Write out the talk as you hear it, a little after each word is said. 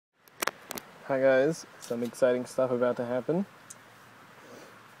Hi guys, some exciting stuff about to happen.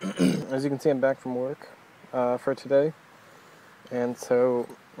 As you can see, I'm back from work for today, and so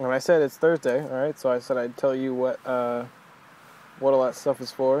when I said it's Thursday, all right, so I said I'd tell you what all that stuff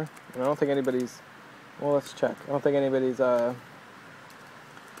is for. And I don't think anybody's. Well, let's check. I don't think anybody's said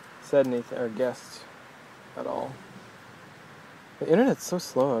anything or guessed at all. The internet's so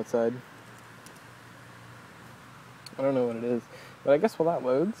slow outside. I don't know what it is, but I guess while that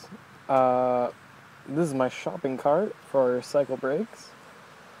loads, this is my shopping cart for cycle brakes.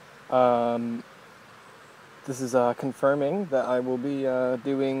 This is confirming that I will be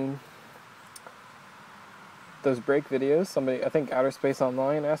doing those brake videos. Somebody, I think Outer Space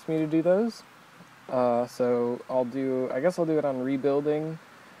Online, asked me to do those. So I guess I'll do it on rebuilding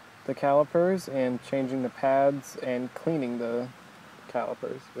the calipers and changing the pads and cleaning the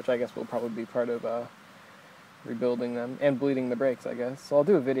calipers, which I guess will probably be part of rebuilding them and bleeding the brakes, I guess. So I'll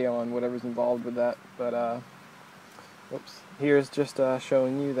do a video on whatever's involved with that, but here's just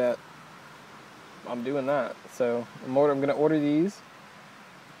showing you that I'm doing that. So I'm going to order these,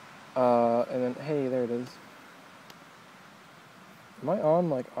 and then, hey, there it is. Am I on,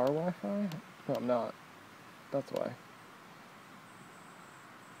 like, our Wi-Fi? No, I'm not. That's why.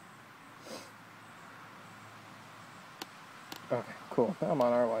 Okay, cool. Now I'm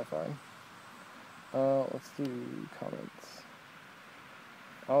on our Wi-Fi. Let's do comments.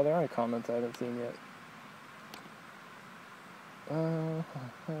 Oh, there are comments I haven't seen yet.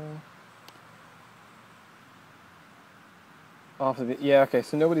 Off of it. Yeah, okay,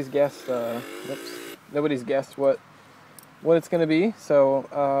 so nobody's guessed, nobody's guessed what it's going to be, so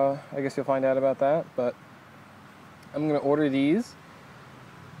I guess you'll find out about that, but I'm going to order these,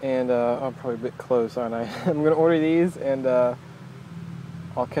 and I'm probably a bit close, aren't I? I'm going to order these, and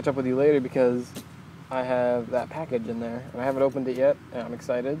I'll catch up with you later because I have that package in there, and I haven't opened it yet, and I'm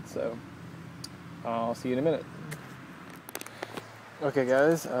excited, so I'll see you in a minute. Okay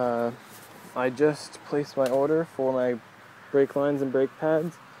guys, I just placed my order for my brake lines and brake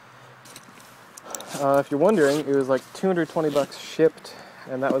pads. If you're wondering, it was like $220 shipped,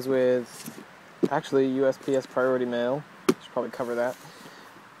 and that was with, actually, USPS priority mail. Should probably cover that.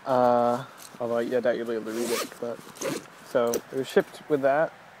 Although I doubt you'll be able to read it, but so it was shipped with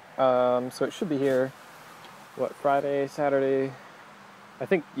that. So it should be here, what, Friday, Saturday? I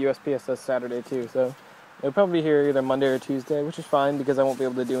think USPS says Saturday too, so it'll probably be here either Monday or Tuesday, which is fine because I won't be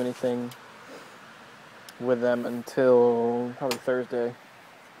able to do anything with them until probably Thursday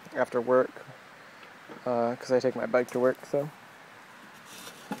after work, because I take my bike to work. So,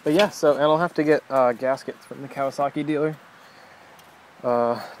 but yeah, so, and I'll have to get gaskets from the Kawasaki dealer.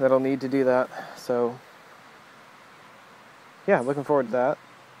 That'll need to do that. So yeah, looking forward to that.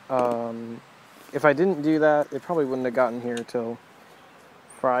 If I didn't do that, it probably wouldn't have gotten here till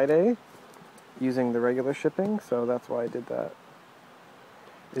Friday using the regular shipping, so that's why I did that.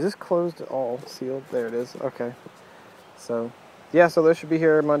 Is this closed at all? Sealed? There it is. Okay. So yeah, so those should be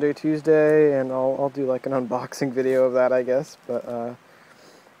here Monday, Tuesday, and I'll do like an unboxing video of that, I guess. But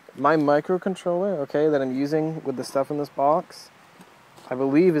my microcontroller, okay, that I'm using with the stuff in this box, I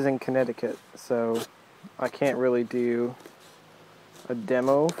believe is in Connecticut, so I can't really do a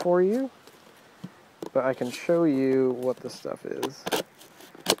demo for you, but I can show you what the stuff is.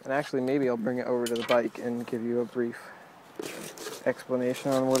 And actually, maybe I'll bring it over to the bike and give you a brief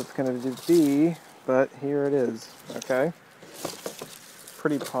explanation on what it's going to be, but here it is, okay?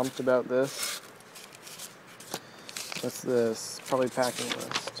 Pretty pumped about this. What's this? Probably packing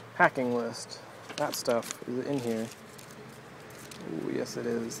list. Packing list. That stuff is in here. Ooh, yes it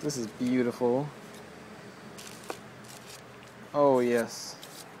is. This is beautiful. Oh yes.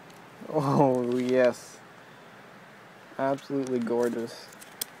 Oh yes. Absolutely gorgeous.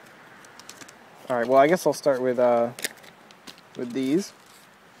 Alright, well I guess I'll start with these.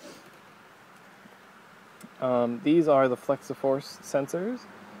 These are the Flexiforce sensors.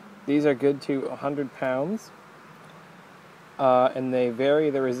 These are good to 100 pounds. And they vary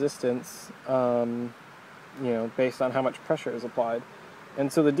the resistance, based on how much pressure is applied.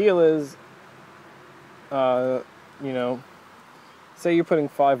 And so the deal is, say you're putting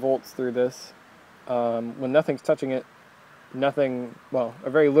 5 volts through this, when nothing's touching it, a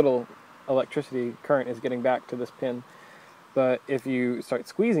very little electricity current is getting back to this pin. But if you start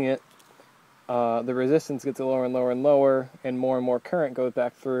squeezing it, the resistance gets lower and lower and lower, and more current goes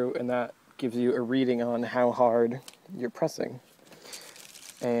back through, and that gives you a reading on how hard you're pressing.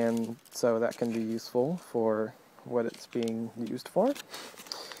 And so that can be useful for what it's being used for.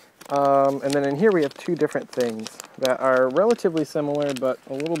 And then in here we have 2 different things that are relatively similar but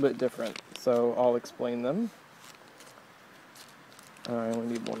a little bit different. So I'll explain them. I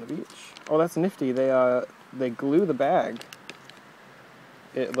only need one of each. Oh, that's nifty. They glue the bag,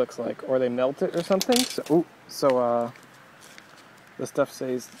 it looks like, or they melt it or something. So the stuff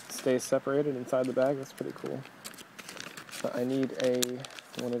stays separated inside the bag. That's pretty cool. But I need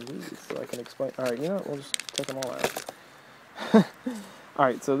one of these so I can explain. All right, you know what? We'll just take them all out. All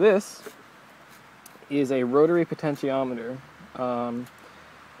right, so this is a rotary potentiometer,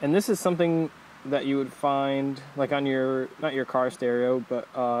 and this is something that you would find like on your, not your car stereo, but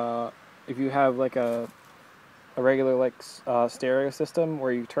if you have like a regular like stereo system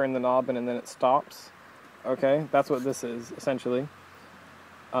where you turn the knob and then it stops. Okay, that's what this is essentially.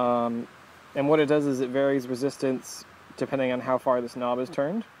 And what it does is it varies resistance depending on how far this knob is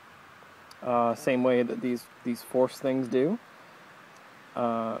turned. Same way that these force things do.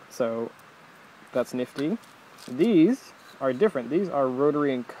 So that's nifty. These are different. These are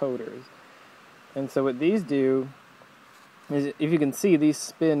rotary encoders. And so what these do is, if you can see, these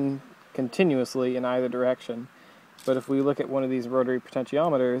spin continuously in either direction. But if we look at one of these rotary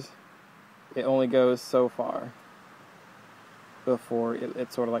potentiometers, it only goes so far before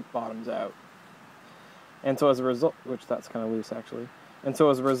it sort of like bottoms out. And so as a result, which that's kind of loose actually. And so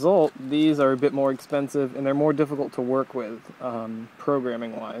as a result, these are a bit more expensive and they're more difficult to work with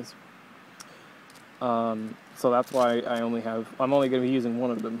programming wise. So that's why I'm only going to be using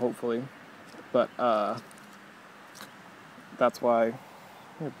one of them hopefully. But that's why,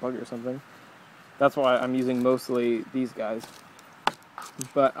 a bug or something. That's why I'm using mostly these guys.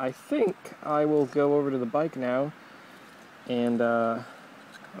 But I think I will go over to the bike now and I'll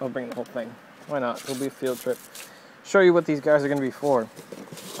bring the whole thing. Why not? It'll be a field trip. Show you what these guys are going to be for.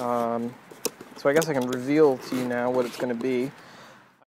 So I guess I can reveal to you now what it's going to be.